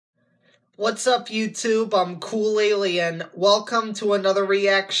What's up YouTube, I'm Cool Alien. Welcome to another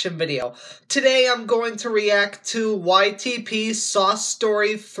reaction video. Today I'm going to react to YTP Sauce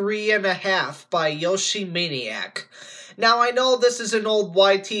Story 3.5 by Yoshimaniac. Now I know this is an old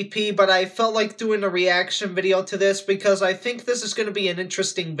YTP, but I felt like doing a reaction video to this because I think this is going to be an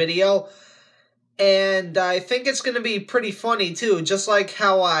interesting video. And I think it's going to be pretty funny too, just like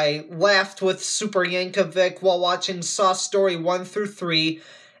how I laughed with Super Yankovic while watching Sauce Story 1 through 3.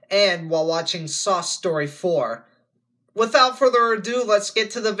 And while watching Sauce Story 4. Without further ado, let's get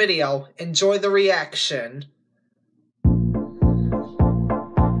to the video. Enjoy the reaction.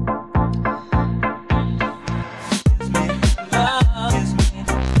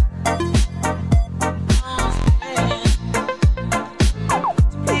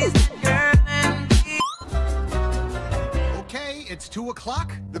 Okay, it's 2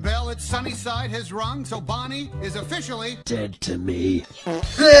 o'clock. The bell at Sunnyside has rung, so Bonnie is officially dead to me.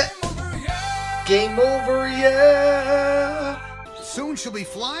 Game over, yeah! Soon she'll be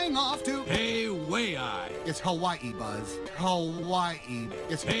flying off to Haywayi. It's Hawaii, Buzz. Hawaii.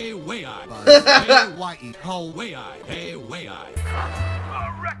 It's Haywayi. Buzz. Hawaii. Haywayi. Haywayi.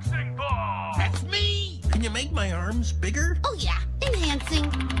 A Rexing ball! That's me! Can you make my arms bigger? Oh yeah, enhancing.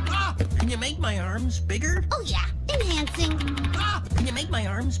 Ah! Can you make my arms bigger? Oh yeah, enhancing. Ah! Can you make my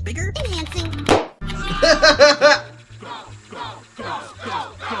arms bigger? Enhancing.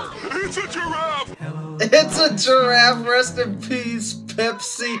 It's a giraffe! It's a giraffe, rest in peace,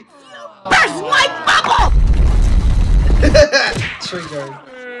 Pepsi. Where's my bubble? Triggered.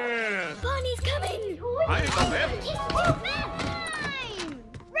 Bonnie's coming. I'm coming. It's too fast.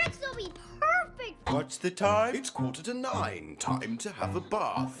 Rex will be perfect. What's the time? It's 8:45. Time to have a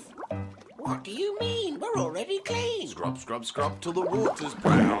bath. What do you mean? We're already clean. Scrub, scrub, scrub till the water's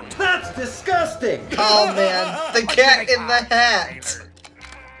brown. That's disgusting! Oh man, the cat in the hat.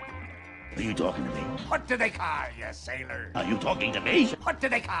 Are you talking to me? What do they call you, sailor? Are you talking to me? What do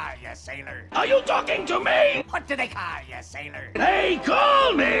they call you, sailor? Are you talking to me? What do they call you, sailor? They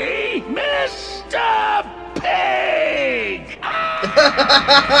call me Mr. Pig!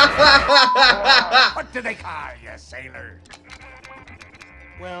 What do they call you, sailor?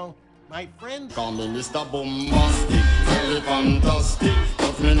 well, my friend. Call me Mr. Bombastic, very fantastic.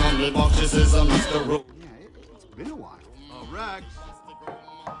 Touch me on the box, this is a Mr. Ro. Yeah, it's been a while. Oh, Rex.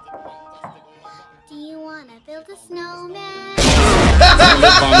 Do you want to build a snowman?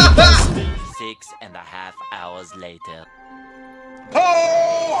 Very fantastic. 6.5 hours later.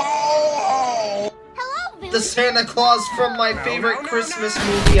 Hello, The village. Santa Claus from my favorite Christmas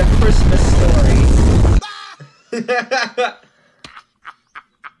movie, A Christmas Story.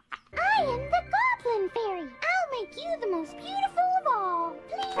 I am the Goblin Fairy. I'll make you the most beautiful of all.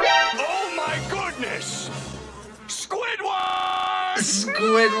 Please. Oh my goodness! Squidward!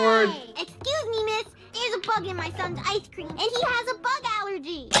 Squidward. Hey, excuse me, miss. There's a bug in my son's ice cream, and he has a bug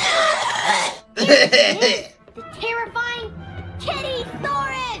allergy. The terrifying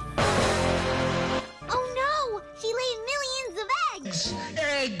Kitty-saurus! Oh no! She laid millions of eggs!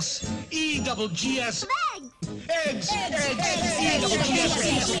 Eggs! E-double-G-S! Eggs! Eggs!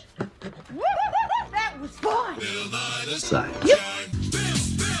 E-double-G-S! That was fun! Mason!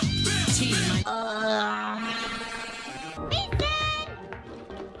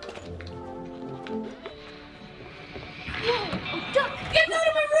 Whoa, duck! Get out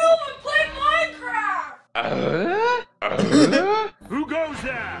of my room! I'm playing Minecraft! Who goes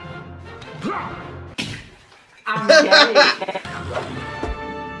there?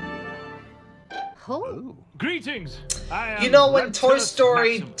 Oh. Greetings! I am You know, when Toy Reptilus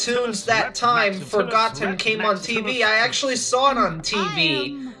Story Maximus, Tunes Reptilus That Rex Time Maximus, Forgotten Rex came on Maximus, TV, I actually saw it on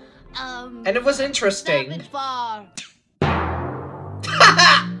TV. And it was interesting. Savage Bar.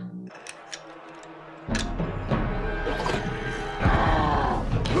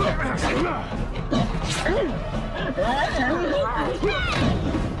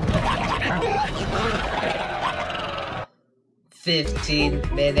 "15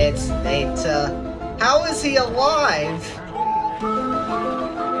 minutes later. How is he alive?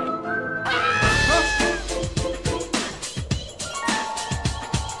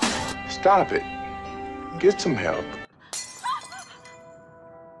 Stop it. Get some help.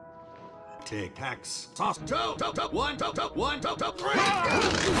 Tic tacs. Toss. Two, two, two, one, two, two, one, two, two, three.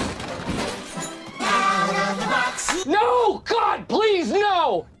 No! God, please,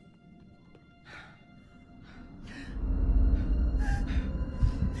 no!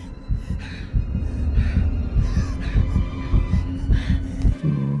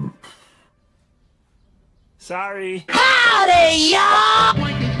 Sorry. Howdy, y'all!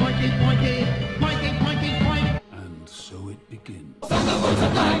 And so it begins.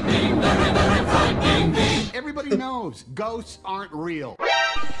 Lightning, Everybody knows ghosts aren't real.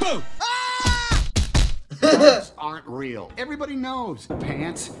 Boo! Ghosts aren't real. Everybody knows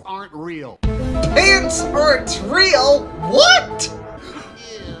pants aren't real. Pants aren't real? What?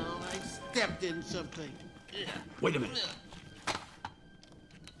 Ew, I stepped in something. Wait a minute.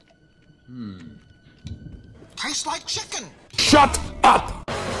 Tastes like chicken. Shut up!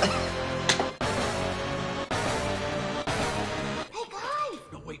 Hey, guys.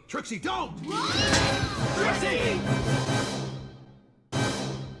 No, wait, Trixie, don't! Trixie!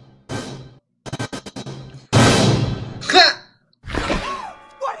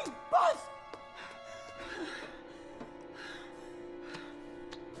 Buddy, buzz!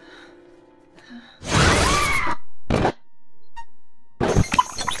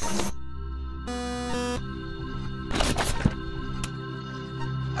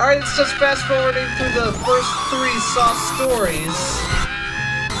 Alright, it's just fast forwarding through the first 3 Saw stories.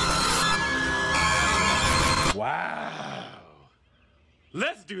 Wow.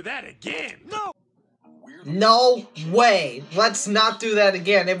 Let's do that again. No. No way. Let's not do that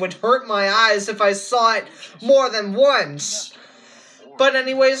again. It would hurt my eyes if I saw it more than once. But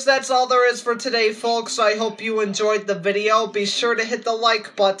anyways, that's all there is for today, folks. I hope you enjoyed the video. Be sure to hit the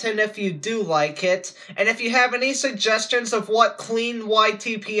like button if you do like it. And if you have any suggestions of what clean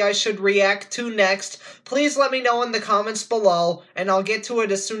YTP I should react to next, please let me know in the comments below, and I'll get to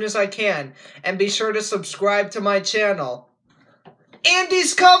it as soon as I can. And be sure to subscribe to my channel.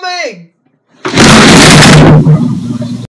 Andy's coming!